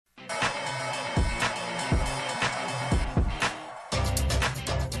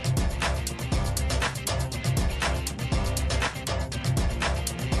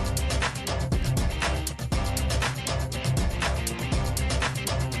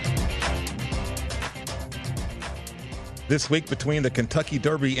This week, between the Kentucky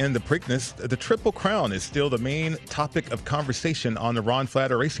Derby and the Preakness, the Triple Crown is still the main topic of conversation on the Ron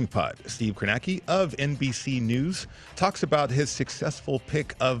Flatter Racing Pod. Steve Kornacki of NBC News talks about his successful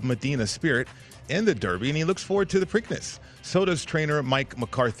pick of Medina Spirit in the Derby, and he looks forward to the Preakness. So does trainer Mike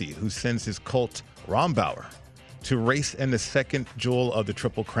McCarthy, who sends his colt Rombauer to race in the second jewel of the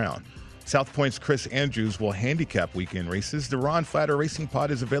Triple Crown. South Point's Chris Andrews will handicap weekend races. The Ron Flatter Racing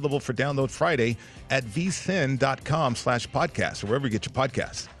Pod is available for download Friday at vsin.com/podcast or wherever you get your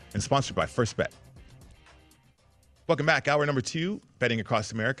podcasts, and sponsored by First Bet. Welcome back. Hour number 2, Betting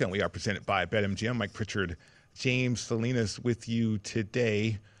Across America, and we are presented by BetMGM. Mike Pritchard, James Salinas with you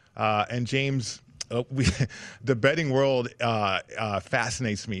today. And James, the betting world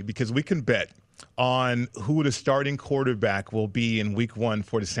fascinates me because we can bet on who the starting quarterback will be in week 1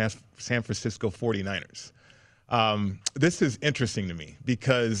 for the San Francisco 49ers. This is interesting to me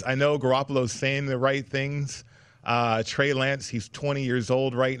because I know Garoppolo's saying the right things. Trey Lance, he's 20 years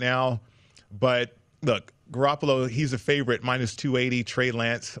old right now. But look, Garoppolo, he's a favorite, minus 280. Trey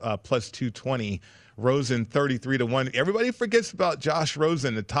Lance, plus 220. Rosen, 33-1. Everybody forgets about Josh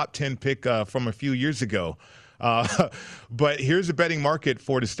Rosen, the top 10 pick from a few years ago. But here's a betting market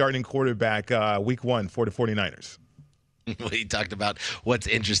for the starting quarterback week 1 for the 49ers. We talked about what's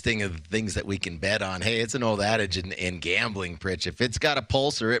interesting of the things that we can bet on. Hey, it's an old adage in gambling, Pritch. If it's got a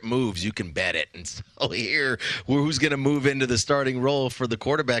pulse or it moves, you can bet it. And so here, who's going to move into the starting role for the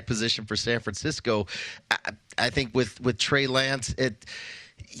quarterback position for San Francisco? I think with Trey Lance,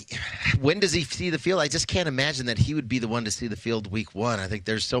 when does he see the field? I just can't imagine that he would be the one to see the field week 1. I think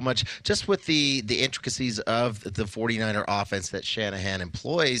there's so much just with the intricacies of the 49er offense that Shanahan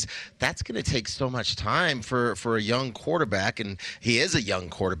employs. That's going to take so much time for a young quarterback, and he is a young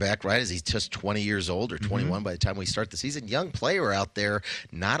quarterback, right? As he's just 20 years old or 21 by the time we start the season. Young player out there,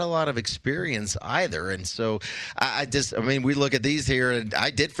 not a lot of experience either. And so we look at these here, and I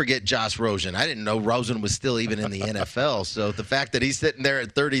did forget Josh Rosen. I didn't know Rosen was still even in the NFL. So the fact that he's sitting there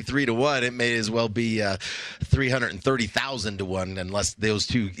at 33-1, it may as well be 330,000-1, unless those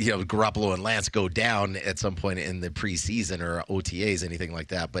two, Garoppolo and Lance, go down at some point in the preseason or OTAs, anything like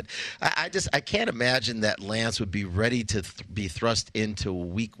that. But I can't imagine that Lance would be ready to be thrust into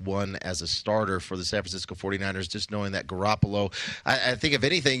week 1 as a starter for the San Francisco 49ers, just knowing that Garoppolo, I think if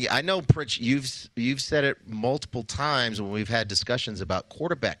anything, I know, Pritch, you've said it multiple times when we've had discussions about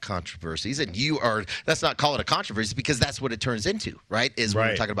quarterback controversies, and let's not call it a controversy because that's what it turns into, right? When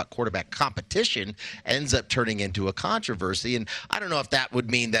we're talking about quarterback competition, ends up turning into a controversy. And I don't know if that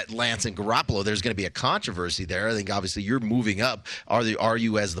would mean that Lance and Garoppolo, there's going to be a controversy there. I think obviously you're moving up. Are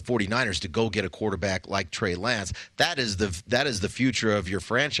you as the 49ers to go get a quarterback like Trey Lance? That is the future of your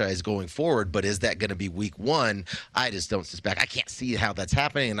franchise going forward. But is that going to be week 1? I just don't suspect. I can't see how that's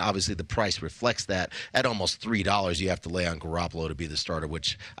happening. And obviously the price reflects that. At almost $3 you have to lay on Garoppolo to be the starter,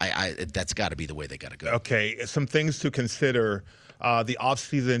 which that's got to be the way they got to go. Okay, some things to consider. The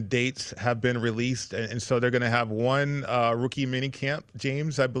offseason dates have been released, and so they're going to have one rookie minicamp.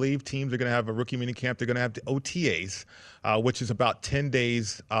 James, I believe teams are going to have a rookie minicamp. They're going to have the OTAs, which is about 10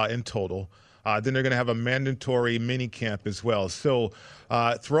 days in total. Then they're going to have a mandatory minicamp as well. So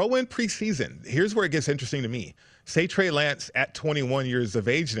throw in preseason. Here's where it gets interesting to me. Say Trey Lance, at 21 years of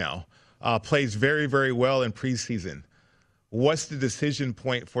age now, plays very, very well in preseason. What's the decision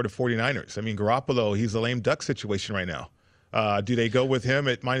point for the 49ers? I mean, Garoppolo, he's a lame duck situation right now. Do they go with him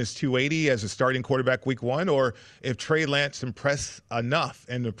at minus 280 as a starting quarterback week 1? Or if Trey Lance impressed enough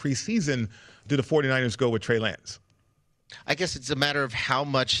in the preseason, do the 49ers go with Trey Lance? I guess it's a matter of how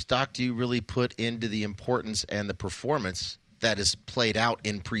much stock do you really put into the importance and the performance that is played out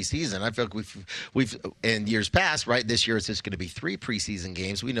in preseason. I feel like we've in years past, right? This year it's just going to be 3 preseason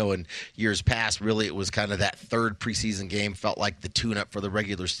games. We know in years past, really, it was kind of that third preseason game felt like the tune-up for the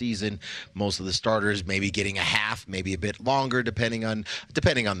regular season. Most of the starters maybe getting a half, maybe a bit longer, depending on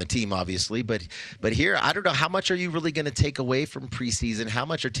the team, obviously. But here, I don't know, how much are you really going to take away from preseason? How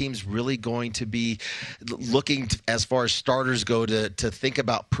much are teams really going to be looking as far as starters go to think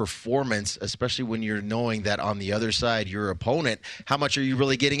about performance, especially when you're knowing that on the other side, your opponent, how much are you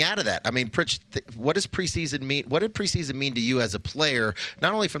really getting out of that? I mean, Pritch, what does preseason mean? What did preseason mean to you as a player,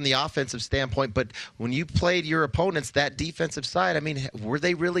 not only from the offensive standpoint, but when you played your opponents, that defensive side? I mean,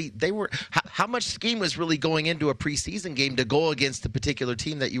 how much scheme was really going into a preseason game to go against the particular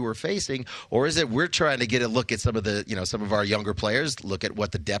team that you were facing? Or is it we're trying to get a look at some of our younger players, look at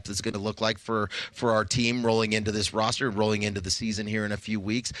what the depth is going to look like for our team rolling into this roster, rolling into the season here in a few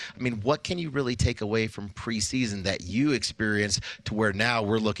weeks? I mean, what can you really take away from preseason that you experience experience to where now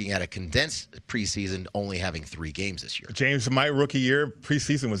we're looking at a condensed preseason, only having 3 games this year. James, my rookie year,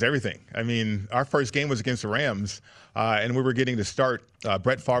 preseason was everything. I mean, our first game was against the Rams, and we were getting to start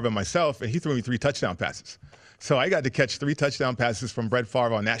Brett Favre and myself, and he threw me 3 touchdown passes. So I got to catch 3 touchdown passes from Brett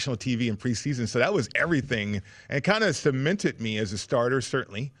Favre on national TV in preseason. So that was everything, and it kind of cemented me as a starter,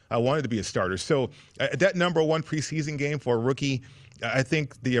 certainly. I wanted to be a starter. So that number 1 preseason game for a rookie, I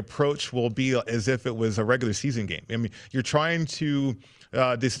think the approach will be as if it was a regular season game. I mean, you're trying to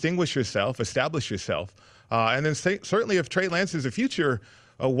distinguish yourself, establish yourself. And then certainly if Trey Lance is the future,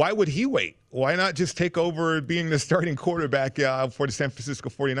 why would he wait? Why not just take over being the starting quarterback for the San Francisco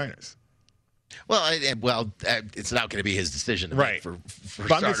 49ers? Well, it's not going to be his decision to make for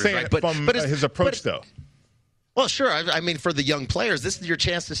but I'm just saying, right? but his approach, though. Well, sure. I mean, for the young players, this is your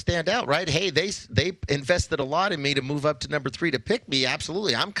chance to stand out, right? Hey, they invested a lot in me to move up to number 3 to pick me.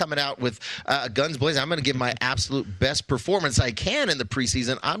 Absolutely. I'm coming out with guns blazing. I'm going to give my absolute best performance I can in the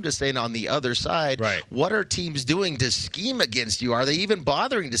preseason. I'm just saying on the other side, what are teams doing to scheme against you? Are they even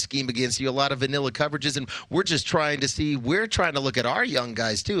bothering to scheme against you? A lot of vanilla coverages, and we're trying to look at our young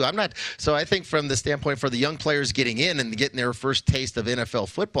guys, too. So I think from the standpoint for the young players getting in and getting their first taste of NFL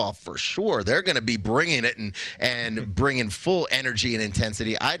football, for sure, they're going to be bringing it and bringing full energy and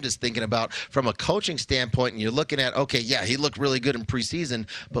intensity. I'm just thinking about from a coaching standpoint, and you're looking at, okay, yeah, he looked really good in preseason,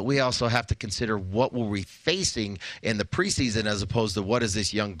 but we also have to consider what were we facing in the preseason as opposed to what is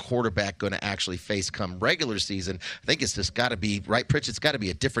this young quarterback going to actually face come regular season. I think it's just got to be, right, Pritch, it's got to be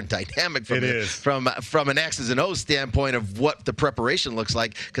a different dynamic from an X's and O's standpoint of what the preparation looks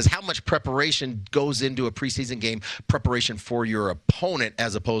like, because how much preparation goes into a preseason game, preparation for your opponent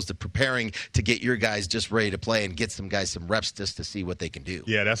as opposed to preparing to get your guys just ready to play and get some guys some reps just to see what they can do.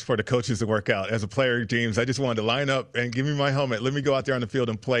 Yeah, that's for the coaches to work out. As a player, James, I just wanted to line up and give me my helmet. Let me go out there on the field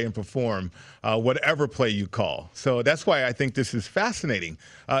and play and perform whatever play you call. So that's why I think this is fascinating.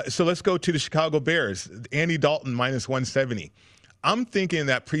 So let's go to the Chicago Bears. Andy Dalton minus 170. I'm thinking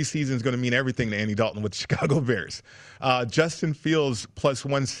that preseason is going to mean everything to Andy Dalton with the Chicago Bears. Justin Fields plus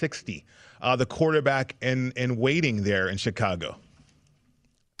 160. The quarterback in waiting there in Chicago.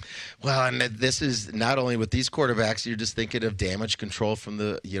 Well, and this is not only with these quarterbacks, you're just thinking of damage control from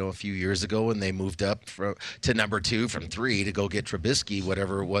a few years ago when they moved up to number 2 from 3 to go get Trubisky,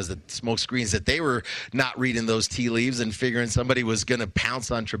 whatever it was, the smoke screens that they were not reading those tea leaves and figuring somebody was going to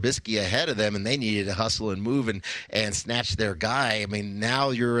pounce on Trubisky ahead of them and they needed to hustle and move and snatch their guy. I mean, now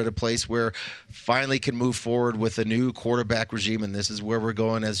you're at a place where finally can move forward with a new quarterback regime, and this is where we're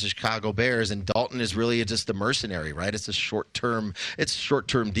going as the Chicago Bears, and Dalton is really just a mercenary, right? It's a short-term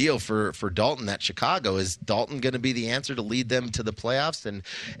deal for Dalton at Chicago. Is Dalton going to be the answer to lead them to the playoffs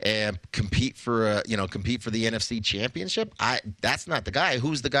and compete for the NFC Championship? That's not the guy.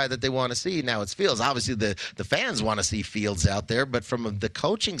 Who's the guy that they want to see? Now it's Fields. Obviously, the fans want to see Fields out there, but from the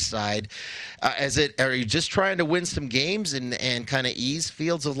coaching side, are you just trying to win some games and kind of ease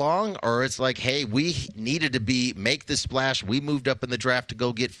Fields along, or it's like, hey, we needed to make the splash. We moved up in the draft to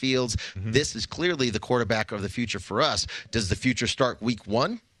go get Fields. Mm-hmm. This is clearly the quarterback of the future for us. Does the future start week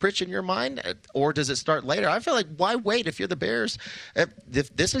 1? Pritch, in your mind, or does it start later? I feel like, why wait if you're the Bears?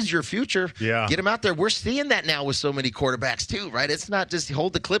 If this is your future, get him out there. We're seeing that now with so many quarterbacks too, right? It's not just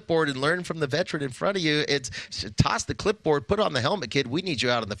hold the clipboard and learn from the veteran in front of you. It's toss the clipboard, put on the helmet, kid. We need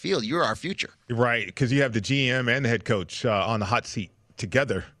you out on the field. You're our future. Right, because you have the GM and the head coach on the hot seat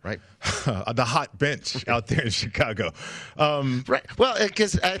together, right? The hot bench out there in Chicago. Right. Well,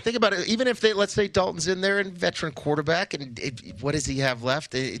 because I think about it, even if let's say Dalton's in there and veteran quarterback, and what does he have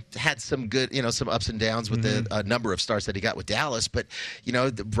left? It had some good, some ups and downs with the number of starts that he got with Dallas. But,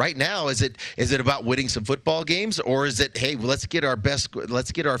 right now, is it about winning some football games, or is it, hey, let's get our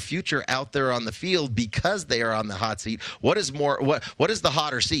future out there on the field because they are on the hot seat? What is the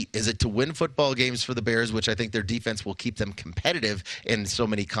hotter seat? Is it to win football games for the Bears, which I think their defense will keep them competitive in so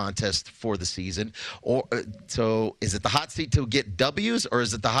many contests for the season, or so is it the hot seat to get W's, or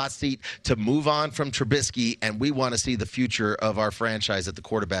is it the hot seat to move on from Trubisky and we want to see the future of our franchise at the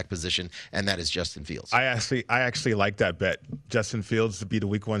quarterback position, and that is Justin Fields? I actually like that bet, Justin Fields to be the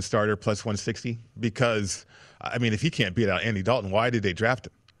week 1 starter plus 160, because I mean, if he can't beat out Andy Dalton, why did they draft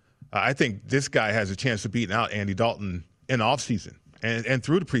him? I think this guy has a chance of beating out Andy Dalton in offseason and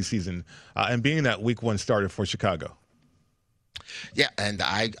through the preseason and being that week 1 starter for Chicago. Yeah, and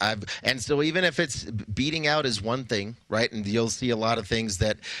and so even if it's beating out is one thing, right? And you'll see a lot of things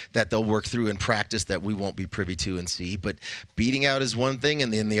that they'll work through in practice that we won't be privy to and see. But beating out is one thing,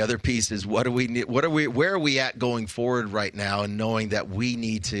 and then the other piece is where are we at going forward right now, and knowing that we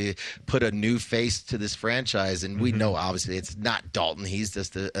need to put a new face to this franchise, and we know obviously it's not Dalton; he's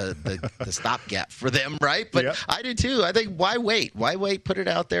just the stopgap for them, right? But yep. I do too. I think why wait? Why wait? Put it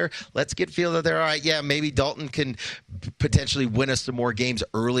out there. Let's get feel that they're all right. Yeah, maybe Dalton can potentially win us some more games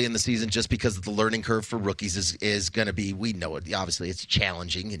early in the season just because of the learning curve for rookies is going to be, we know it, obviously it's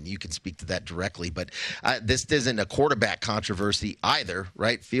challenging, and you can speak to that directly, but this isn't a quarterback controversy either,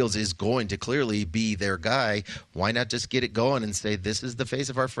 right? Fields is going to clearly be their guy. Why not just get it going and say this is the face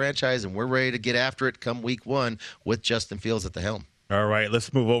of our franchise and we're ready to get after it come week one with Justin Fields at the helm? All right,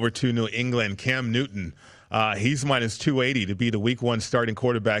 let's move over to New England. Cam Newton. He's minus 280 to be the week one starting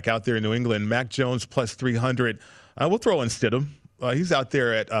quarterback out there in New England. Mac Jones plus 300. We'll throw in Stidham. He's out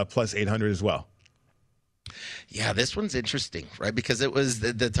there at plus 800 as well. Yeah, this one's interesting, right? Because it was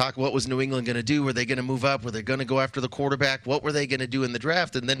the talk, what was New England going to do? Were they going to move up? Were they going to go after the quarterback? What were they going to do in the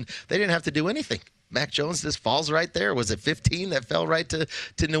draft? And then they didn't have to do anything. Mac Jones just falls right there. Was it 15 that fell right to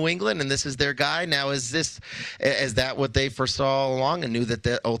New England, and this is their guy? Now, is that what they foresaw all along and knew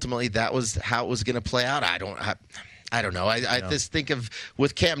that ultimately that was how it was going to play out? I don't know. I just think of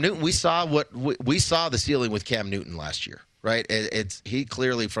with Cam Newton, we saw the ceiling with Cam Newton last year. Right, he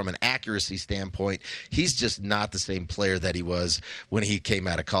clearly, from an accuracy standpoint, he's just not the same player that he was when he came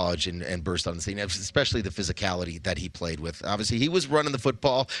out of college and burst on the scene. Especially the physicality that he played with. Obviously, he was running the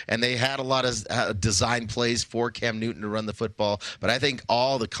football, and they had a lot of design plays for Cam Newton to run the football. But I think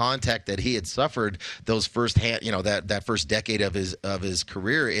all the contact that he had suffered those that first decade of his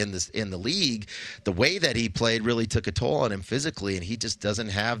career in the league, the way that he played really took a toll on him physically, and he just doesn't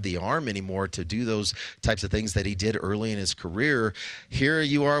have the arm anymore to do those types of things that he did early in his career. Here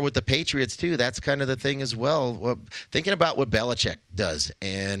you are with the Patriots too. That's kind of the thing as well. Thinking about what Belichick does,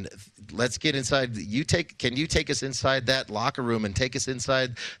 and let's get inside. Can you take us inside that locker room and take us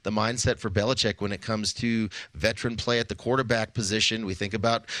inside the mindset for Belichick when it comes to veteran play at the quarterback position? We think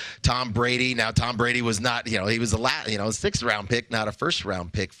about Tom Brady. Now, Tom Brady was not, he was a sixth round pick, not a first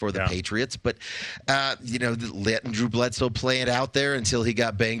round pick for the Patriots. But letting Drew Bledsoe play it out there until he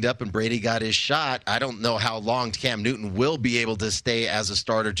got banged up and Brady got his shot. I don't know how long Cam Newton will be able to stay as a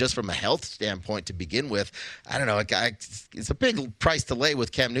starter just from a health standpoint to begin with. I don't know. It's a big price to lay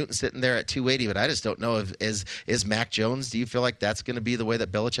with Cam Newton sitting there at 280, but I just don't know if is Mac Jones. Do you feel like that's going to be the way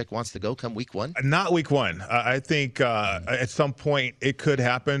that Belichick wants to go come week one? Not week one. I think at some point it could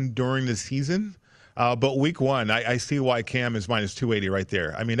happen during the season. But week one, I see why Cam is minus 280 right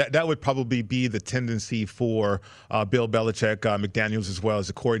there. I mean, that would probably be the tendency for Bill Belichick, McDaniels as well as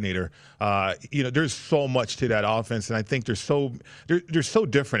a coordinator. There's so much to that offense, and I think they're so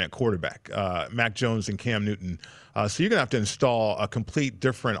different at quarterback, Mac Jones and Cam Newton. So you're going to have to install a complete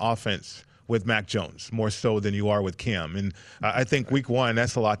different offense with Mac Jones, more so than you are with Cam. And I think week one,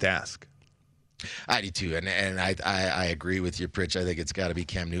 that's a lot to ask. I do too, and I agree with you, Pritch. I think it's got to be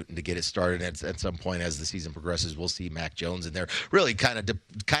Cam Newton to get it started. At some point as the season progresses, we'll see Mac Jones in there. Really, kind of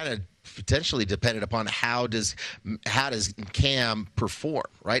potentially dependent upon how does Cam perform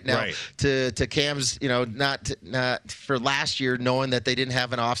right now. Right. To Cam's, not for last year, knowing that they didn't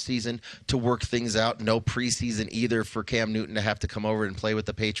have an off season to work things out, no preseason either for Cam Newton to have to come over and play with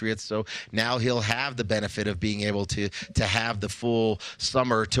the Patriots. So now he'll have the benefit of being able to have the full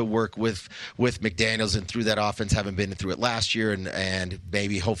summer to work with McDaniels and through that offense, having been through it last year and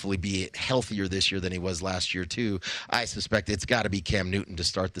maybe hopefully be healthier this year than he was last year too. I suspect it's got to be Cam Newton to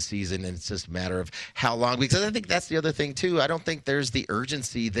start the season. And it's just a matter of how long, because I think that's the other thing too. I don't think there's the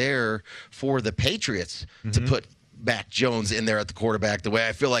urgency there for the Patriots to put Mac Jones in there at the quarterback the way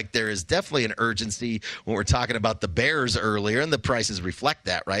I feel like there is definitely an urgency when we're talking about the Bears earlier, and the prices reflect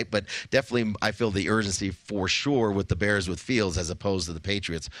that, right? But definitely I feel the urgency for sure with the Bears with Fields as opposed to the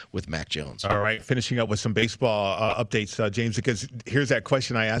Patriots with Mac Jones. All right, finishing up with some baseball updates, James, because here's that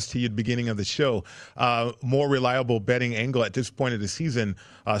question I asked to you at the beginning of the show. More reliable betting angle at this point of the season,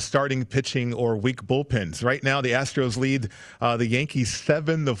 starting pitching or weak bullpens. Right now the Astros lead the Yankees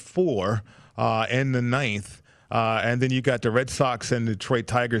 7-4 in the ninth. And then you got the Red Sox and the Detroit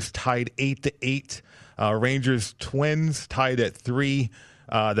Tigers tied 8-8. Rangers Twins tied at 3.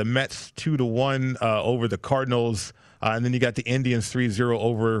 The Mets 2-1 over the Cardinals. And then you got the Indians 3-0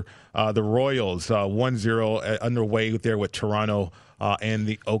 over the Royals. 1-0 underway there with Toronto and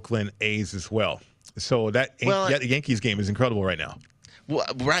the Oakland A's as well. So that Yankees game is incredible right now. Well,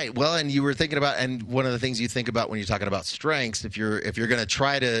 right. Well, and you were thinking about, and one of the things you think about when you're talking about strengths, if you're going to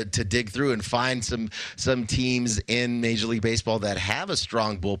try to dig through and find some teams in Major League Baseball that have a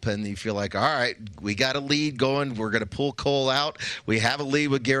strong bullpen, you feel like, all right, we got a lead going. We're going to pull Cole out. We have a lead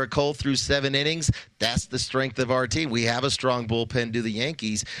with Garrett Cole through 7 innings. That's the strength of our team. We have a strong bullpen to the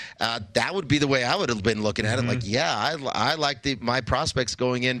Yankees. That would be the way I would have been looking at it. Like, yeah, I like my prospects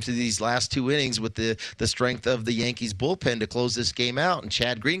going into these last 2 innings with the strength of the Yankees bullpen to close this game out. And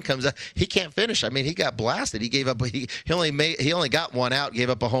Chad Green comes up. He can't finish. I mean, he got blasted. He gave up. He only got 1 out. Gave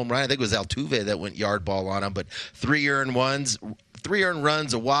up a home run. I think it was Altuve that went yard ball on him. But 3 earned runs. 3 earned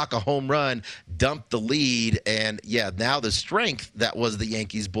runs, a walk, a home run, dumped the lead. And, yeah, now the strength that was the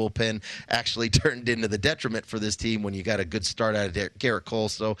Yankees bullpen actually turned into the detriment for this team when you got a good start out of Garrett Cole.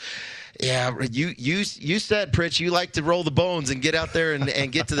 So, yeah, you said, Pritch, you like to roll the bones and get out there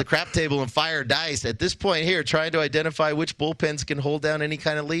and get to the crap table and fire dice. At this point here, trying to identify which bullpens can hold down any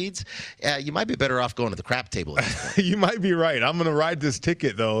kind of leads, you might be better off going to the crap table. You might be right. I'm going to ride this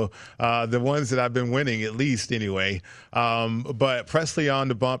ticket, though, the ones that I've been winning, at least anyway. But Presley on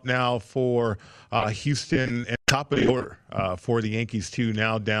the bump now for Houston, and top of the order for the Yankees, too,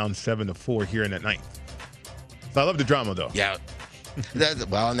 now down 7-4 here in that 9th. So I love the drama, though. Yeah. And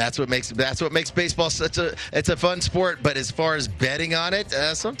that's what makes baseball it's a fun sport. But as far as betting on it,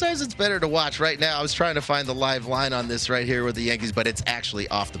 sometimes it's better to watch. Right now, I was trying to find the live line on this right here with the Yankees, but it's actually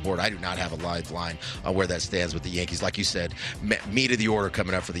off the board. I do not have a live line on where that stands with the Yankees. Like you said, meat of the order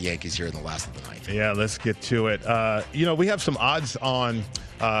coming up for the Yankees here in the last of the 9th. Yeah, let's get to it. We have some odds on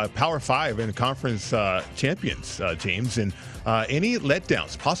Power 5 and conference champions, James, and any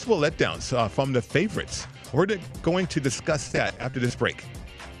letdowns, possible letdowns from the favorites. We're going to discuss that after this break.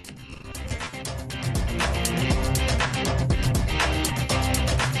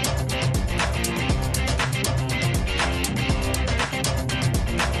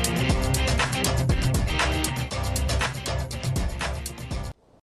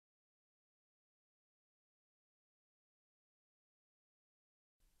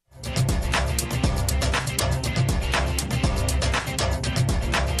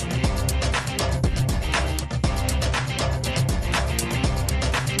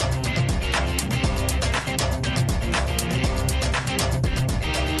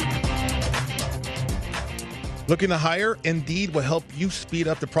 Looking to hire? Indeed will help you speed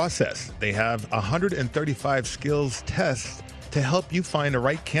up the process. They have 135 skills tests to help you find the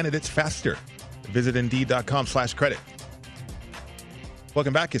right candidates faster. Visit Indeed.com/credit.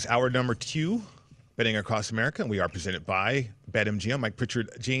 Welcome back. It's hour number 2, Betting Across America, and we are presented by BetMGM. Mike Pritchard,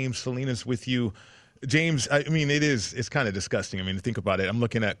 James Salinas with you. James, I mean, it's kind of disgusting. I mean, think about it. I'm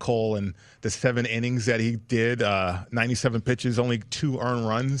looking at Cole and the 7 innings that he did, 97 pitches, only 2 earned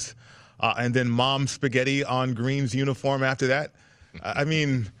runs. And then Mom Spaghetti on Green's uniform after that. I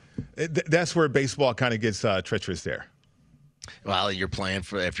mean, that's where baseball kind of gets treacherous there. Well, you're playing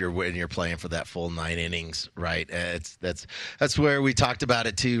for you're playing for that full 9 innings, right? That's where we talked about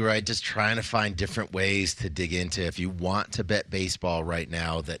it too, right? Just trying to find different ways to dig into. If you want to bet baseball right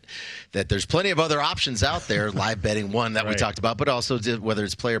now, that there's plenty of other options out there. Live betting, one that we talked about, but also whether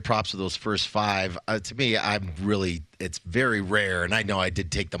it's player props or those first 5. To me, it's very rare, and I know I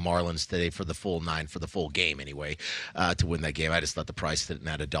did take the Marlins today for the full 9 for the full game anyway to win that game. I just thought the price sitting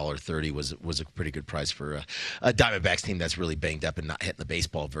at $1.30 was a pretty good price for a Diamondbacks team that's really banged up and not hitting the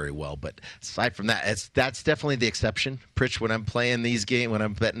baseball very well. But aside from that, that's definitely the exception. Pritch, when I'm playing these games, when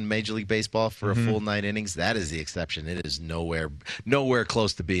I'm betting Major League Baseball for a full 9 innings, that is the exception. It is nowhere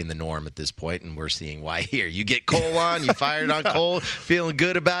close to being the norm at this point, and we're seeing why here. You get Cole on, you fired on Cole, feeling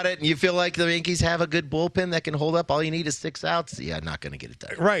good about it, and you feel like the Yankees have a good bullpen that can hold up. All you need is 6 outs. Yeah, not going to get it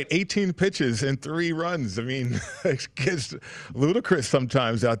done. Right, 18 pitches and 3 runs. I mean, it gets ludicrous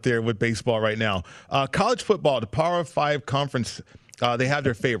sometimes out there with baseball right now. College football, the Power 5 conference, they have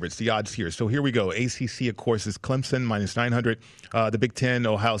their favorites, the odds here. So here we go. ACC, of course, is Clemson, -900. The Big Ten,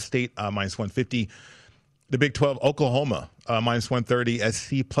 Ohio State, -150. The Big 12, Oklahoma, -130.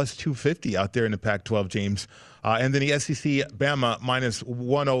 SC, +250 out there in the Pac-12, James. And then the SEC, Bama,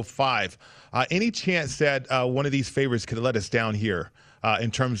 -105. Any chance that one of these favorites could let us down here in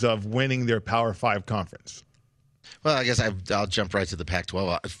terms of winning their Power 5 conference? Well, I guess I'll jump right to the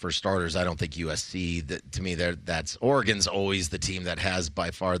Pac-12. For starters, I don't think USC. To me, that's Oregon's always the team that has by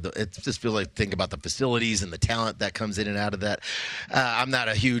far it just feels like, think about the facilities and the talent that comes in and out of that. I'm not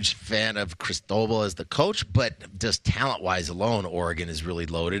a huge fan of Cristobal as the coach, but just talent-wise alone, Oregon is really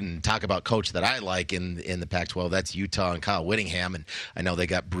loaded. And talk about coach that I like in the Pac-12, that's Utah and Kyle Whittingham. And I know they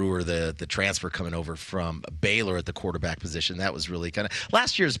got Brewer, the transfer coming over from Baylor at the quarterback position. That was really kind of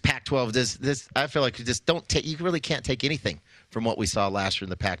last year's Pac-12. This I feel like you just don't take. You really really can't take anything from what we saw last year in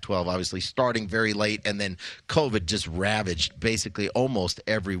the Pac-12, obviously starting very late, and then COVID just ravaged basically almost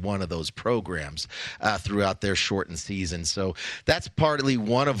every one of those programs throughout their shortened season. So that's partly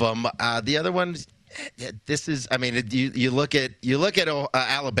one of them. The other one, this is, I mean, you look at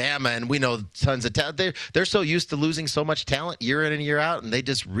Alabama, and we know tons of talent. They're so used to losing so much talent year in and year out, and they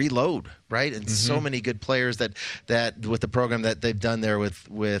just reload, right? And so many good players that with the program that they've done there with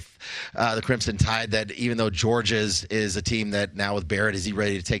the Crimson Tide, that even though Georgia is a team that now with Barrett, is he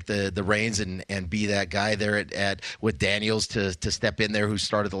ready to take the reins and be that guy there with Daniels to step in there, who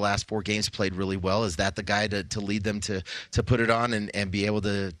started the last 4 games, played really well? Is that the guy to lead them to put it on and be able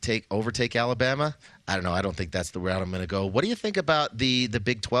to overtake Alabama? I don't know. I don't think that's the route I'm going to go. What do you think about the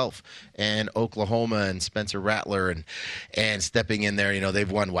Big 12 and Oklahoma and Spencer Rattler and stepping in there? You know,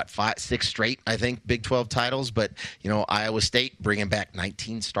 they've won, 6 straight, I think, Big 12 titles. But, you know, Iowa State bringing back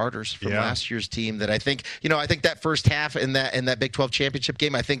 19 starters from last year's team that I think that first half in that Big 12 championship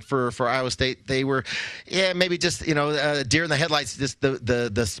game, I think for Iowa State, they were, maybe just, deer in the headlights. Just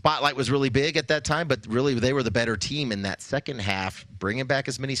the spotlight was really big at that time, but really they were the better team in that second half, bringing back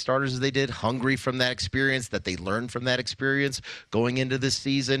as many starters as they did, hungry from that experience, that they learned from that experience going into this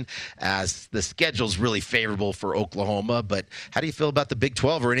season, as the schedule's really favorable for Oklahoma. But how do you feel about the Big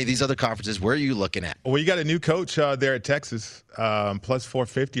 12 or any of these other conferences? Where are you looking at? Well, you got a new coach there at Texas, plus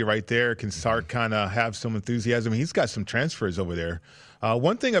 450 right there. Can start kind of have some enthusiasm. He's got some transfers over there.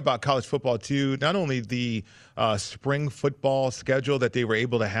 One thing about college football, too, not only the spring football schedule that they were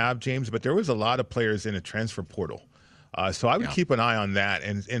able to have, James, but there was a lot of players in the transfer portal. So I would keep an eye on that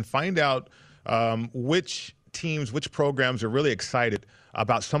and find out which teams, which programs are really excited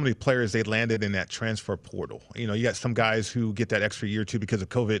about some of the players they landed in that transfer portal. You got some guys who get that extra year, too, because of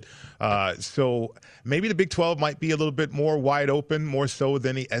COVID. So maybe the Big 12 might be a little bit more wide open, more so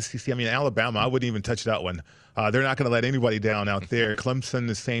than the SEC. I mean, Alabama, I wouldn't even touch that one. They're not going to let anybody down out there. Clemson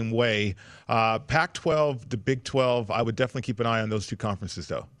the same way. Pac-12, the Big 12, I would definitely keep an eye on those 2 conferences,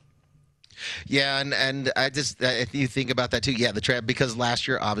 though. Yeah, and I just, if you think about that too, because last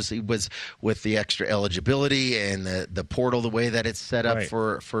year obviously was with the extra eligibility and the portal, the way that it's set up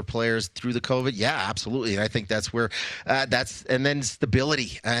for players through the COVID. Yeah, absolutely, and I think that's where and then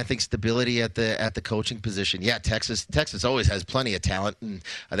stability. I think stability at the coaching position. Yeah, Texas always has plenty of talent, and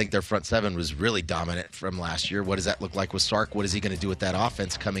I think their front 7 was really dominant from last year. What does that look like with Sark? What is he going to do with that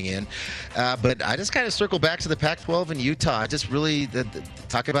offense coming in? But I just kind of circle back to the Pac-12 and Utah. I just really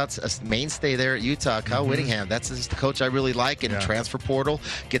talk about a mainstay there at Utah, Kyle Whittingham. That's just the coach I really like. And transfer portal,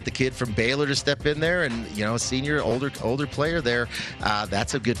 get the kid from Baylor to step in there, and a senior, older player there.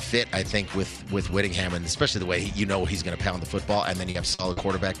 That's a good fit, I think, with Whittingham, and especially the way he's going to pound the football, and then you have solid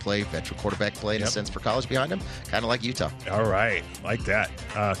quarterback play, veteran quarterback play in a sense for college behind him, kind of like Utah. All right, like that.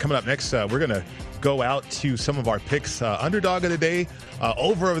 Coming up next, we're going to go out to some of our picks. Underdog of the day,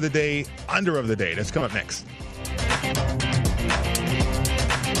 over of the day, under of the day. That's coming up next.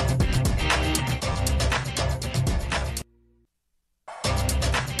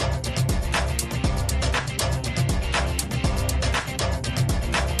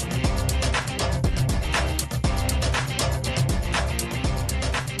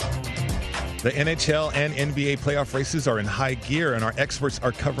 The NHL and NBA playoff races are in high gear, and our experts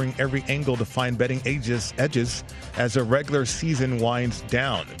are covering every angle to find betting edges as the regular season winds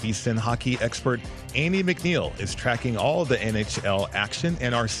down. VSiN hockey expert Amy McNeil is tracking all the NHL action,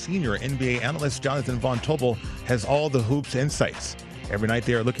 and our senior NBA analyst Jonathan Von Tobel has all the hoops insights. Every night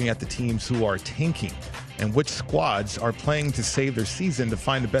they are looking at the teams who are tanking and which squads are playing to save their season to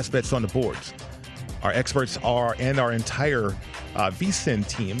find the best bets on the boards. Our experts and our entire VSiN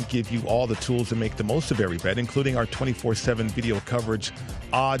team give you all the tools to make the most of every bet, including our 24/7 video coverage,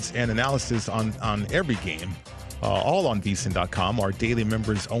 odds, and analysis on every game, all on VSiN.com. Our daily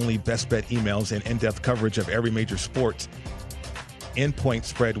members-only best bet emails and in-depth coverage of every major sport in Point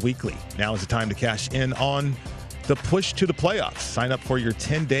Spread weekly. Now is the time to cash in on the push to the playoffs. Sign up for your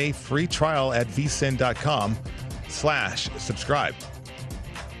 10-day free trial at VSiN.com/subscribe.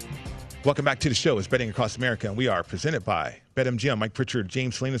 Welcome back to the show. It's Betting Across America, and we are presented by BetMGM. Mike Pritchard,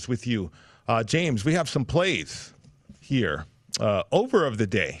 James Salinas with you. James, we have some plays here. Over of the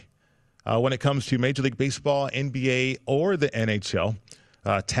day when it comes to Major League Baseball, NBA, or the NHL.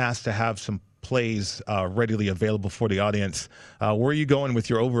 Tasked to have some plays readily available for the audience. Where are you going with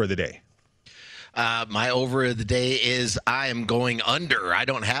your over of the day? My over of the day is I am going under. I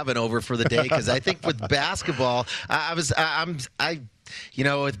don't have an over for the day because I think with basketball,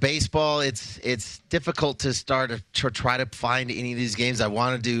 With baseball, it's difficult to try to find any of these games. I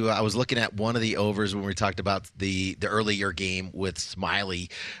was looking at one of the overs when we talked about the earlier game with Smiley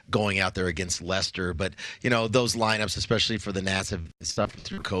going out there against Lester. But, those lineups, especially for the Nats, have suffered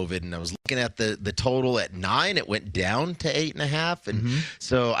through COVID. And I was looking at the total at 9. It went down to 8.5. And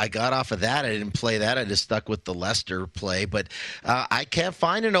so I got off of that. I didn't play that. I just stuck with the Lester play. But I can't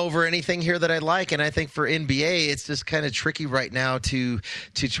find an over anything here that I like. And I think for NBA, it's just kind of tricky right now to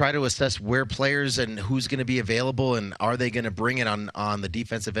try to assess where players and who's going to be available and are they going to bring it on the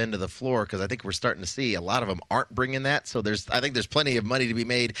defensive end of the floor, because I think we're starting to see a lot of them aren't bringing that. So I think there's plenty of money to be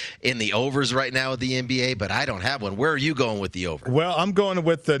made in the overs right now with the NBA, but I don't have one. Where are you going with the over? Well, I'm going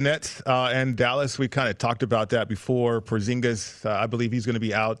with the Nets and Dallas. We kind of talked about that before. Porzingis, I believe he's going to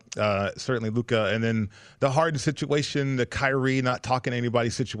be out. Certainly Luka. And then the Harden situation, the Kyrie not talking to anybody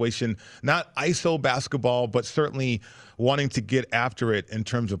situation, not ISO basketball, but certainly wanting to get after it in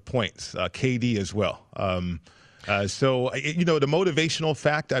terms of points. KD as well. So the motivational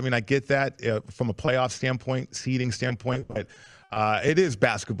fact, I get that from a playoff standpoint, seeding standpoint, but it is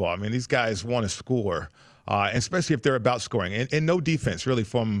basketball. These guys want to score, especially if they're about scoring. And no defense, really,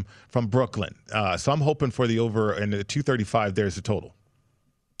 from Brooklyn. So I'm hoping for the over, and the 235 there's the total.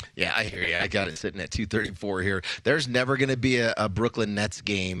 Yeah, I hear you. I got it sitting at 234 here. There's never going to be a Brooklyn Nets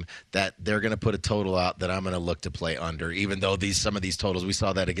game that they're going to put a total out that I'm going to look to play under, even though some of these totals, we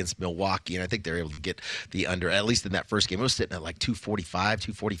saw that against Milwaukee, and I think they're able to get the under, at least in that first game. It was sitting at like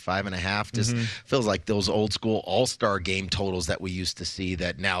 245 and a half. Just feels like those old school all-star game totals that we used to see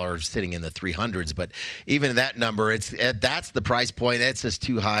that now are sitting in the 300s. But even that number, that's the price point. It's just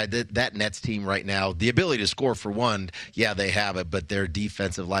too high. That Nets team right now, the ability to score for one, yeah, they have it, but their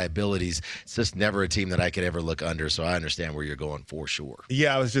defensive liabilities, it's just never a team that I could ever look under. So I understand where you're going for sure.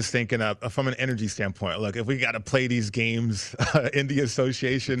 Yeah, I was just thinking from an energy standpoint. Look, if we got to play these games in the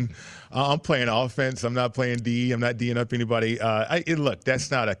association, I'm playing offense. I'm not playing D. I'm not D'ing up anybody. Look,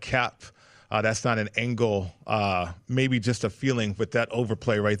 that's not a cap. That's not an angle. Maybe just a feeling with that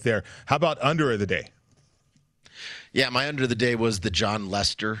overplay right there. How about under of the day? Yeah, my under of the day was the John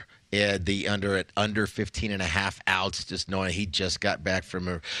Lester. The under 15 and a half outs, just knowing he just got back from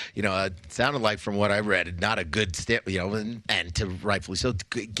it sounded like from what I read, not a good step, and to rightfully so,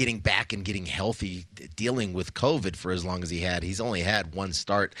 getting back and getting healthy, dealing with COVID for as long as he had. He's only had one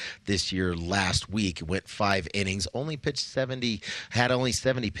start this year last week, went 5 innings, only pitched 70, had only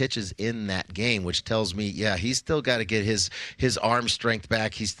 70 pitches in that game, which tells me, yeah, he's still got to get his arm strength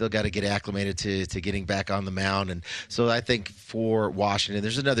back. He's still got to get acclimated to getting back on the mound. And so I think for Washington,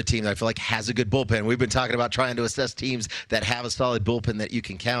 there's another team that I feel like has a good bullpen. We've been talking about trying to assess teams that have a solid bullpen that you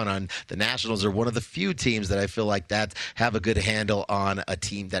can count on. The Nationals are one of the few teams that I feel like that have a good handle on a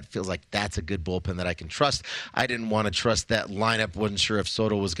team that feels like that's a good bullpen that I can trust. I didn't want to trust that lineup. Wasn't sure if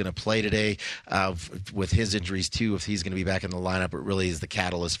Soto was going to play today with his injuries too, if he's going to be back in the lineup. It really is the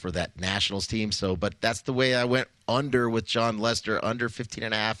catalyst for that Nationals team. But that's the way I went under with John Lester, under 15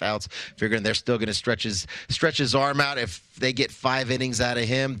 and a half outs, figuring they're still going to stretch his arm out. If they get 5 innings out of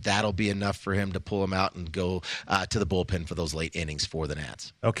him, that'll be enough for him to pull him out and go to the bullpen for those late innings for the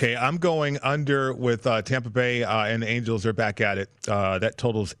Nats. Okay, I'm going under with Tampa Bay and the Angels are back at it. That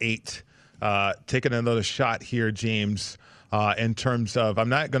totals 8. Taking another shot here, James, in terms of I'm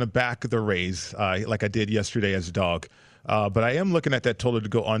not going to back the Rays like I did yesterday as a dog. But I am looking at that total to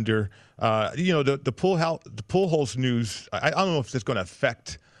go under. The pool holes news, I don't know if it's going to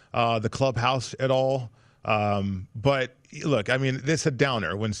affect the clubhouse at all. But look, it's a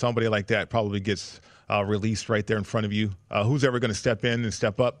downer when somebody like that probably gets released right there in front of you. Who's ever going to step in and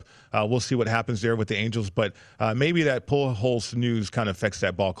step up? We'll see what happens there with the Angels. But maybe that pool holes news kind of affects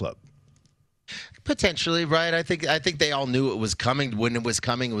that ball club. Potentially, right? I think they all knew it was coming. When it was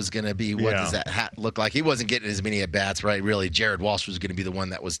coming, it was going to be, what does that hat look like? He wasn't getting as many at-bats, right? Really, Jared Walsh was going to be the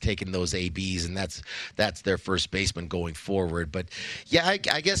one that was taking those ABs, and that's their first baseman going forward. But, yeah, I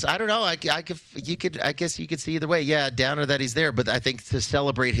guess, I don't know. I guess you could see either way. Yeah, downer that he's there, but I think to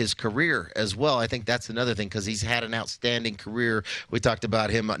celebrate his career as well, I think that's another thing because he's had an outstanding career. We talked about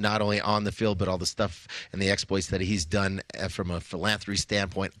him not only on the field, but all the stuff and the exploits that he's done from a philanthropy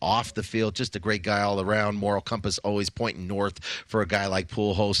standpoint off the field. Just a great guy all around. Moral compass always pointing north for a guy like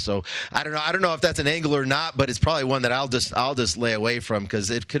Pujols. So I don't know if that's an angle or not, but it's probably one that I'll just lay away from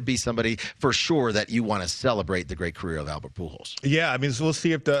because it could be somebody for sure that you want to celebrate the great career of Albert Pujols. Yeah, so we'll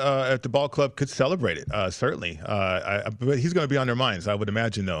see if the ball club could celebrate it. Certainly, but he's going to be on their minds, I would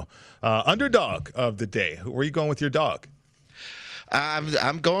imagine. Though, underdog of the day. Where are you going with your dog?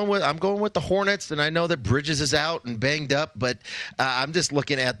 I'm going with the Hornets, and I know that Bridges is out and banged up, but I'm just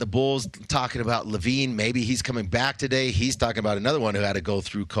looking at the Bulls, talking about LaVine. Maybe he's coming back today. He's talking about another one who had to go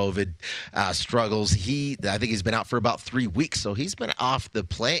through COVID struggles. I think he's been out for about 3 weeks, so he's been off the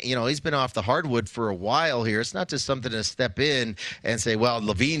play. He's been off the hardwood for a while here. It's not just something to step in and say, well,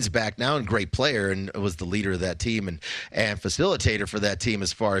 LaVine's back now and great player and was the leader of that team and facilitator for that team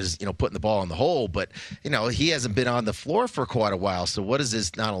as far as putting the ball in the hole, but he hasn't been on the floor for quite a while. So what is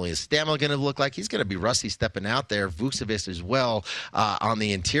this? Not only is stamina going to look like, he's going to be rusty stepping out there. Vucevic as well on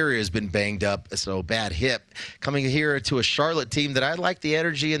the interior has been banged up, so bad hip. Coming here to a Charlotte team that I like the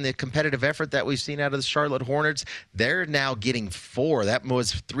energy and the competitive effort that we've seen out of the Charlotte Hornets. They're now getting 4. That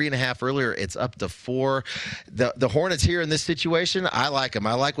was 3.5 earlier. It's up to 4. The Hornets here in this situation, I like them.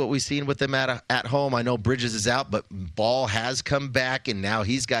 I like what we've seen with them at home. I know Bridges is out, but Ball has come back, and now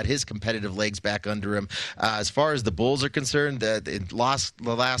he's got his competitive legs back under him. As far as the Bulls are concerned, they lost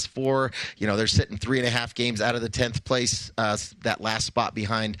the last 4. They're sitting 3.5 games out of the 10th place, that last spot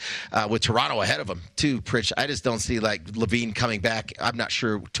behind, with Toronto ahead of them too. Pritch, I just don't see like LaVine coming back. I'm not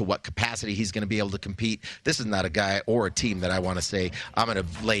sure to what capacity he's going to be able to compete. This is not a guy or a team that I want to say I'm going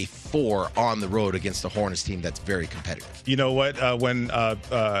to lay 4 on the road against the Hornets team that's very competitive. You know what? When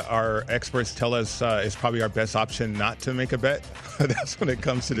our experts tell us it's probably our best option not to make a bet, that's when it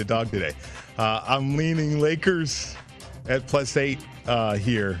comes to the dog today. I'm leaning Lakers at +8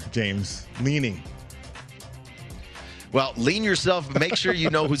 here, James. Leaning. Well, lean yourself. Make sure you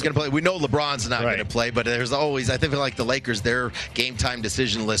know who's going to play. We know LeBron's not going to play, but there's always, I think, like the Lakers, their game time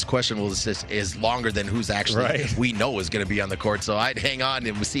decision list question list is longer than who's actually we know is going to be on the court. So I'd hang on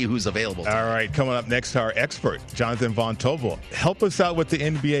and we'll see who's available. All right, coming up next, our expert, Jonathan Von Tobel. Help us out with the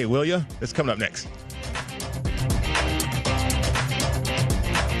NBA, will you? That's coming up next.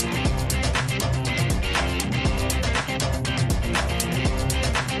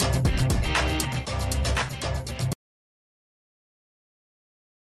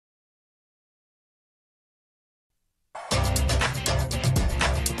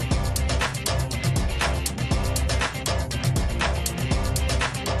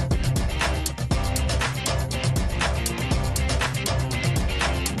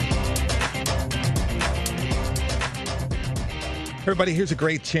 Everybody, here's a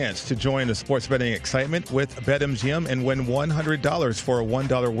great chance to join the sports betting excitement with BetMGM and win $100 for a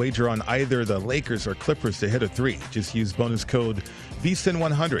 $1 wager on either the Lakers or Clippers to hit a 3. Just use bonus code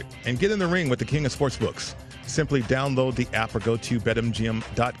VSIN100 and get in the ring with the king of sportsbooks. Simply download the app or go to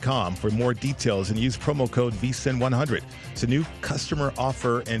BetMGM.com for more details and use promo code VSIN100. It's a new customer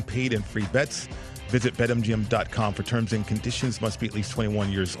offer and paid and free bets. Visit BetMGM.com for terms and conditions. Must be at least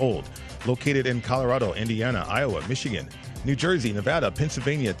 21 years old. Located in Colorado, Indiana, Iowa, Michigan, New Jersey, Nevada,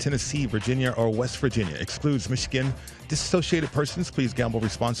 Pennsylvania, Tennessee, Virginia, or West Virginia. Excludes Michigan. Disassociated persons, please gamble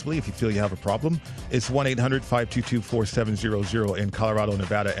responsibly if you feel you have a problem. It's 1-800-522-4700 in Colorado,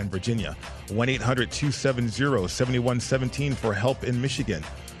 Nevada, and Virginia. 1-800-270-7117 for help in Michigan.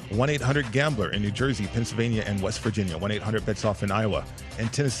 1-800-GAMBLER in New Jersey, Pennsylvania, and West Virginia. 1-800-BETS-OFF in Iowa.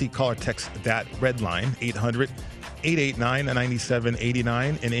 And Tennessee, call or text that red line,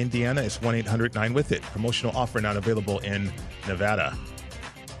 800-889-9789. In Indiana, it's 1-800-9-WITH-IT. Promotional offer not available in Nevada.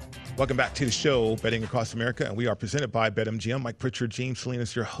 Welcome back to the show, Betting Across America, and we are presented by BetMGM. Mike Pritchard, James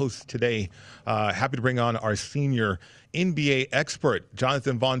Salinas, your host today. Happy to bring on our senior NBA expert,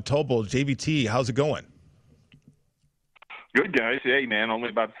 Jonathan Von Tobel. JVT, how's it going? Good, guys. Hey, man, only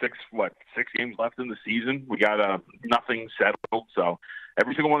about six games left in the season. We got nothing settled, so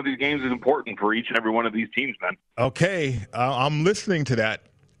every single one of these games is important for each and every one of these teams, man. Okay, I'm listening to that,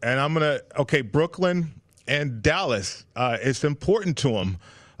 and I'm going to, Brooklyn and Dallas, it's important to them.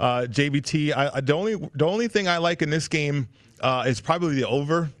 JVT, the only thing I like in this game is probably the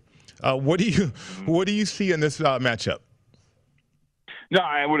over. What do you see in this matchup? No,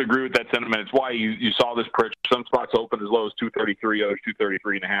 I would agree with that sentiment. It's why you saw this pitch. Some spots open as low as 233, others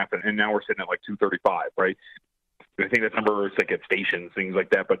 233.5, and now we're sitting at like 235, right? I think that number is like at stations, things like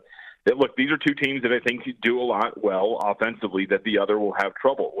that. But look, these are two teams that I think do a lot well offensively that the other will have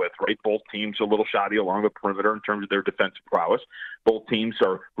trouble with, right? Both teams are a little shoddy along the perimeter in terms of their defensive prowess. Both teams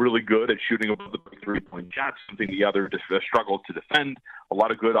are really good at shooting above the three-point shots, something the other struggles to defend. A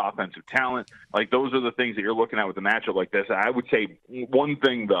lot of good offensive talent. Like, those are the things that you're looking at with a matchup like this. I would say one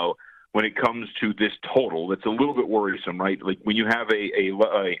thing, though, when it comes to this total, that's a little bit worrisome, right? Like, when you have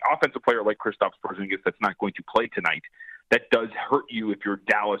a offensive player like Kristaps Porzingis that's not going to play tonight, that does hurt you if you're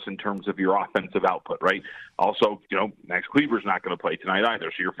Dallas in terms of your offensive output, right? Also, Max Kleber's not going to play tonight either,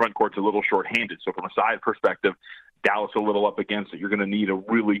 so your front court's a little shorthanded. So from a side perspective, Dallas a little up against it. You're going to need a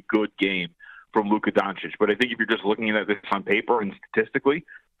really good game from Luka Doncic. But I think if you're just looking at this on paper and statistically,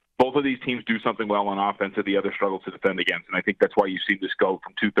 both of these teams do something well on offense that the other struggles to defend against. And I think that's why you see this go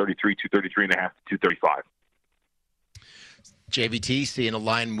from 233 and a half to 235. JVT, seeing a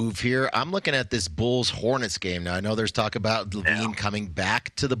line move here. I'm looking at this Bulls-Hornets game. Now, I know there's talk about LaVine coming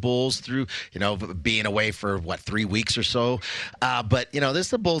back to the Bulls through, being away for, 3 weeks or so. But, this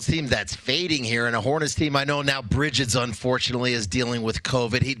is a Bulls team that's fading here, and a Hornets team. I know now Bridges, unfortunately, is dealing with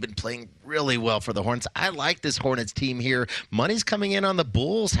COVID. He'd been playing really well for the Hornets. I like this Hornets team here. Money's coming in on the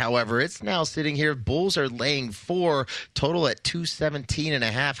Bulls, however. It's now sitting here. Bulls are laying 4, total at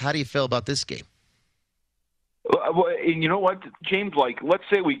 217.5. How do you feel about this game? Well, and you know what, James? Let's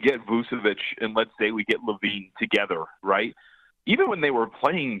say we get Vucevic and let's say we get LaVine together, right? Even when they were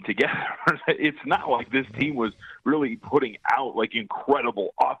playing together, it's not like this team was really putting out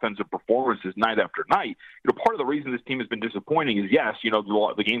incredible offensive performances night after night. Part of the reason this team has been disappointing is, yes,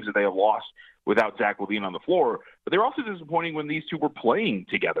 the games that they have lost without Zach LaVine on the floor, but they're also disappointing when these two were playing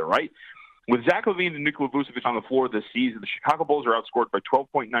together, right? With Zach LaVine and Nikola Vucevic on the floor this season, the Chicago Bulls are outscored by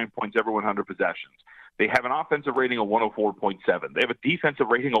 12.9 points every 100 possessions. They have an offensive rating of 104.7. They have a defensive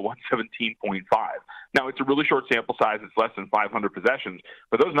rating of 117.5. Now, it's a really short sample size. It's less than 500 possessions.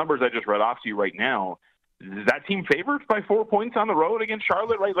 But those numbers I just read off to you right now, is that team favored by 4 points on the road against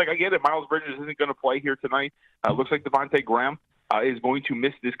Charlotte, right? I get it. Miles Bridges isn't going to play here tonight. Looks like Devontae Graham is going to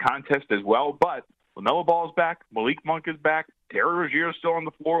miss this contest as well. But LaMelo Ball is back. Malik Monk is back. Terry Rozier is still on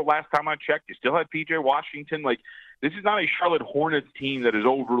the floor. Last time I checked, you still had P.J. Washington. This is not a Charlotte Hornets team that is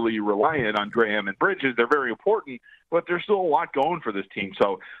overly reliant on Graham and Bridges. They're very important, but there's still a lot going for this team.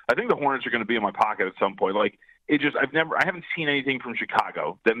 So I think the Hornets are going to be in my pocket at some point. I haven't seen anything from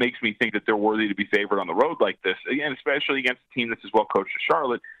Chicago that makes me think that they're worthy to be favored on the road like this, again, especially against a team that's as well coached as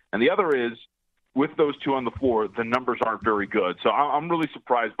Charlotte. And the other is, with those two on the floor, the numbers aren't very good. So I'm really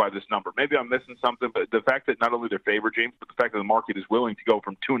surprised by this number. Maybe I'm missing something, but the fact that not only they're favored, James, but the fact that the market is willing to go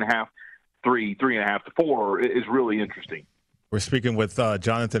from 2.5, 3.5 to 4 is really interesting. We're speaking with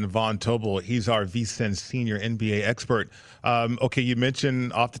Jonathan Von Tobel. He's our VSiN senior NBA expert. Okay, you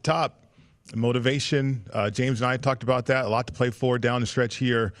mentioned off the top, motivation. James and I talked about that. A lot to play for down the stretch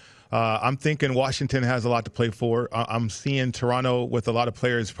here. I'm thinking Washington has a lot to play for. I'm seeing Toronto with a lot of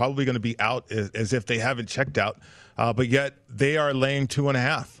players probably going to be out as if they haven't checked out. But yet they are laying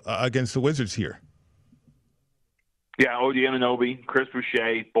 2.5 against the Wizards here. Yeah, OG Anunoby, Chris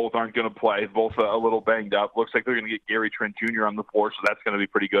Boucher, both aren't going to play. Both a little banged up. Looks like they're going to get Gary Trent Jr. on the floor, so that's going to be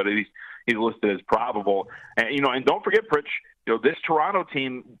pretty good. He's listed as probable. And and don't forget, Pritch, this Toronto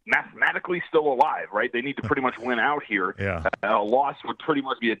team mathematically still alive, right? They need to pretty much win out here. Yeah. A loss would pretty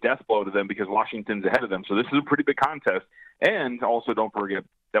much be a death blow to them because Washington's ahead of them. So this is a pretty big contest. And also don't forget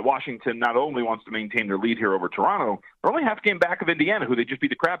that Washington not only wants to maintain their lead here over Toronto, they're only half a game back of Indiana, who they just beat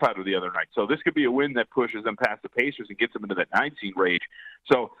the crap out of the other night. So this could be a win that pushes them past the Pacers and gets them into that 9-seed range.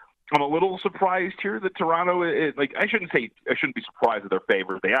 So I'm a little surprised here that Toronto is I shouldn't be surprised that they're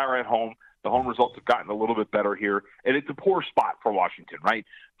favored. They are at home. The home results have gotten a little bit better here, and it's a poor spot for Washington, right?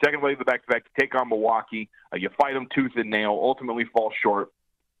 Second leg of the back-to-back to take on Milwaukee. You fight them tooth and nail, ultimately fall short.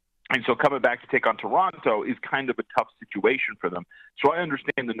 And so coming back to take on Toronto is kind of a tough situation for them. So I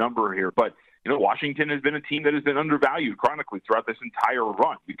understand the number here, but Washington has been a team that has been undervalued chronically throughout this entire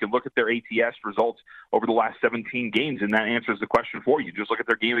run. You can look at their ATS results over the last 17 games, and that answers the question for you. Just look at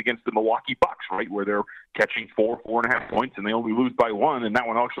their game against the Milwaukee Bucks, right, where they're catching 4.5 points, and they only lose by 1, and that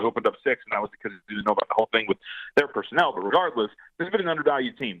one actually opened up 6, and that was because they didn't know about the whole thing with their personnel. But regardless, this has been an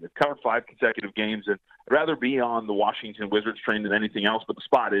undervalued team. They've covered 5 consecutive games, and I'd rather be on the Washington Wizards train than anything else, but the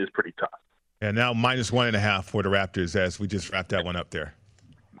spot is pretty tough. And now -1.5 for the Raptors as we just wrapped that one up there.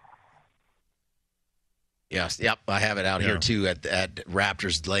 Yes, yep, I have it out here too at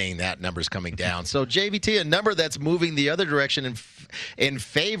Raptors laying that number's coming down. So JVT, a number that's moving the other direction in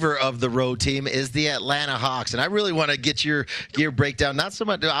favor of the road team is the Atlanta Hawks, and I really want to get your breakdown. Not so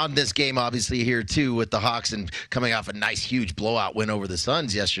much on this game, obviously here too with the Hawks and coming off a nice huge blowout win over the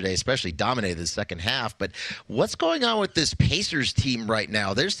Suns yesterday, especially dominated the second half. But what's going on with this Pacers team right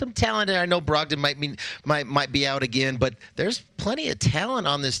now? There's some talent, and I know Brogdon might be out again, but there's plenty of talent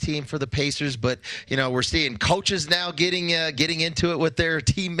on this team for the Pacers. But we're seeing coaches now getting into it with their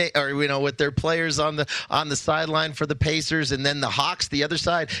teammate or with their players on the sideline for the Pacers, and then the Hawks the other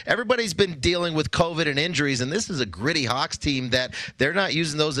side. Everybody's been dealing with COVID and injuries, and this is a gritty Hawks team that they're not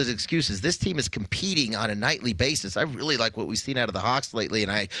using those as excuses. This team is competing on a nightly basis. I really like what we've seen out of the Hawks lately,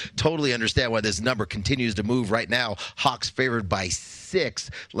 and I totally understand why this number continues to move right now. Hawks favored by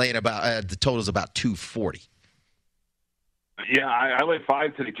 6, laying about the total's about 240. Yeah, I like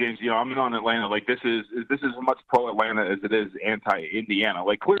 5 today, James. I'm in on Atlanta. Like this is as much pro Atlanta as it is anti Indiana.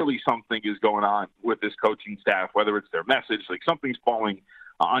 Like clearly something is going on with this coaching staff, whether it's their message, like something's falling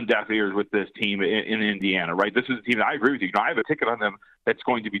on deaf ears with this team in Indiana, right? This is a team that I agree with you. I have a ticket on them that's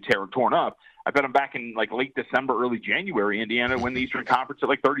going to be torn up. I bet them back in like late December, early January, Indiana win the Eastern Conference at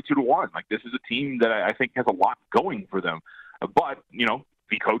like 32-1. Like this is a team that I think has a lot going for them. But,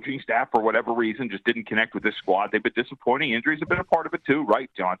 the coaching staff, for whatever reason, just didn't connect with this squad. They've been disappointing. Injuries have been a part of it too, right?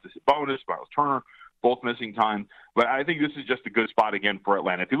 Jonathan Sabonis, Miles Turner, both missing time. But I think this is just a good spot again for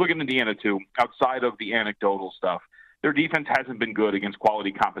Atlanta. If you look at Indiana too, outside of the anecdotal stuff, their defense hasn't been good against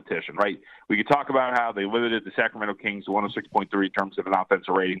quality competition, right? We could talk about how they limited the Sacramento Kings to 106.3 in terms of an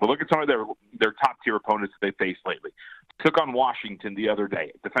offensive rating, but look at some of their top-tier opponents that they faced lately. Took on Washington the other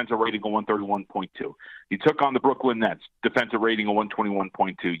day, defensive rating of 131.2. You took on the Brooklyn Nets, defensive rating of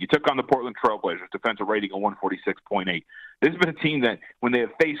 121.2. You took on the Portland Trailblazers, defensive rating of 146.8. This has been a team that, when they have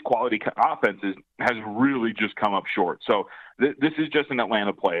faced quality offenses, has really just come up short. So this is just an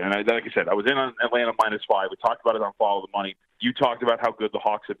Atlanta play. And like I said, I was in on Atlanta -5. We talked about it on Follow the Money. You talked about how good the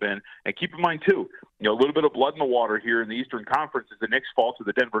Hawks have been. And keep in mind, too, a little bit of blood in the water here in the Eastern Conference as the Knicks fall to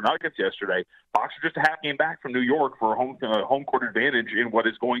the Denver Nuggets yesterday. Hawks are just a half game back from New York for a home court advantage in what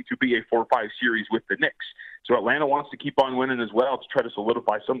is going to be a 4-5 series with the Knicks. So Atlanta wants to keep on winning as well to try to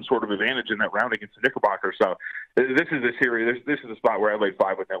solidify some sort of advantage in that round against the Knickerbockers. So this is a series. This is a spot where I lay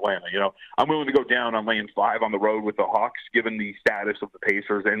 5 with Atlanta. I'm willing to go down on laying 5 on the road with the Hawks, given the status of the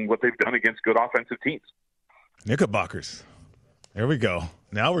Pacers and what they've done against good offensive teams. Knickerbockers. There we go.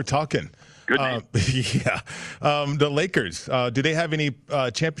 Now we're talking. Good name. Yeah. The Lakers, do they have any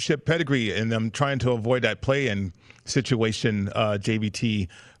championship pedigree in them trying to avoid that play-in situation, JVT?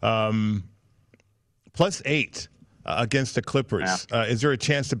 +8 against the Clippers. Yeah. Is there a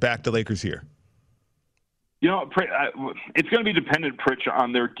chance to back the Lakers here? It's going to be dependent, Pritch,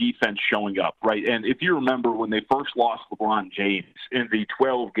 on their defense showing up, right? And if you remember when they first lost LeBron James in the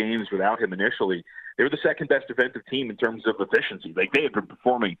 12 games without him initially, they were the second best defensive team in terms of efficiency. Like they had been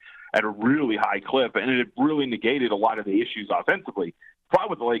performing at a really high clip, and it really negated a lot of the issues offensively. The problem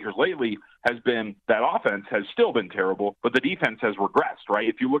with the Lakers lately has been that offense has still been terrible, but the defense has regressed, right?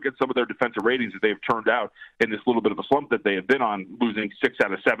 If you look at some of their defensive ratings that they've turned out in this little bit of a slump that they have been on, losing 6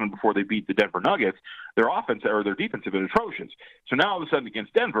 out of 7 before they beat the Denver Nuggets, their offense or their defense have been atrocious. So now all of a sudden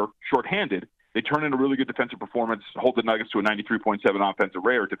against Denver, shorthanded, they turn in a really good defensive performance, hold the Nuggets to a 93.7 offensive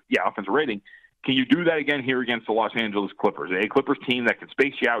rating. Can you do that again here against the Los Angeles Clippers? A Clippers team that can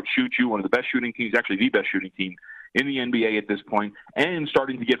space you out, shoot you, one of the best shooting teams, actually the best shooting team in the NBA at this point, and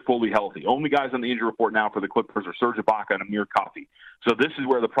starting to get fully healthy. Only guys on the injury report now for the Clippers are Serge Ibaka and Amir Coffey. So this is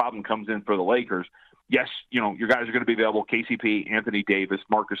where the problem comes in for the Lakers. Yes, your guys are going to be available. KCP, Anthony Davis,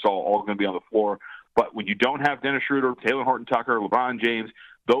 Marc Gasol, all going to be on the floor. But when you don't have Dennis Schroeder, Taylor Horton-Tucker, LeBron James,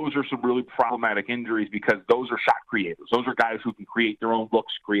 those are some really problematic injuries because those are shot creators. Those are guys who can create their own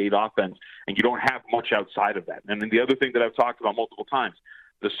looks, create offense, and you don't have much outside of that. And then the other thing that I've talked about multiple times,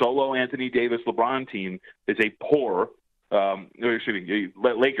 the solo Anthony Davis-LeBron team is a poor Lakers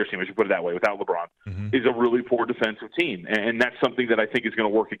team, I should put it that way, without LeBron, is a really poor defensive team. And that's something that I think is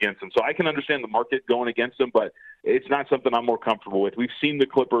going to work against them. So I can understand the market going against them, but it's not something I'm more comfortable with. We've seen the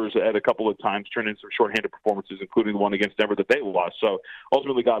Clippers at a couple of times turn in some shorthanded performances, including the one against Denver that they lost. So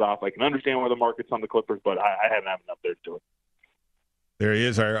ultimately got off. I can understand why the market's on the Clippers, but I haven't had enough there to do it. There he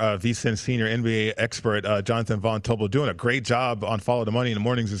is, our VSiN senior NBA expert, Jonathan Von Tobel, doing a great job on Follow the Money in the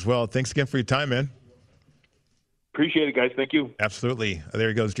mornings as well. Thanks again for your time, man. Appreciate it, guys. Thank you. Absolutely. There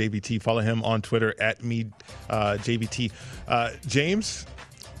he goes, JVT. Follow him on Twitter at JVT. James,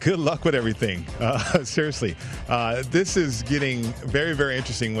 good luck with everything. Seriously. This is getting very, very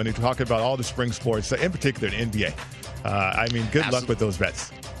interesting when you're talking about all the spring sports, in particular the NBA. Good luck with those bets.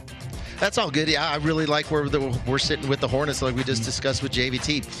 That's all good. Yeah, I really like where we're sitting with the Hornets, like we just discussed with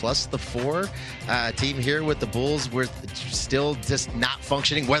JVT, plus the 4 team here with the Bulls. We're still just not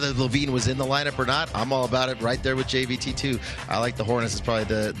functioning. Whether Levine was in the lineup or not, I'm all about it right there with JVT too. I like the Hornets. It's probably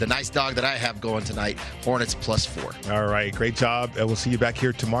the nice dog that I have going tonight. Hornets +4. All right, great job. We'll see you back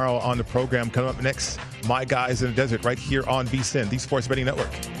here tomorrow on the program. Coming up next, My Guys in the Desert right here on VSiN, the Sports Betting Network.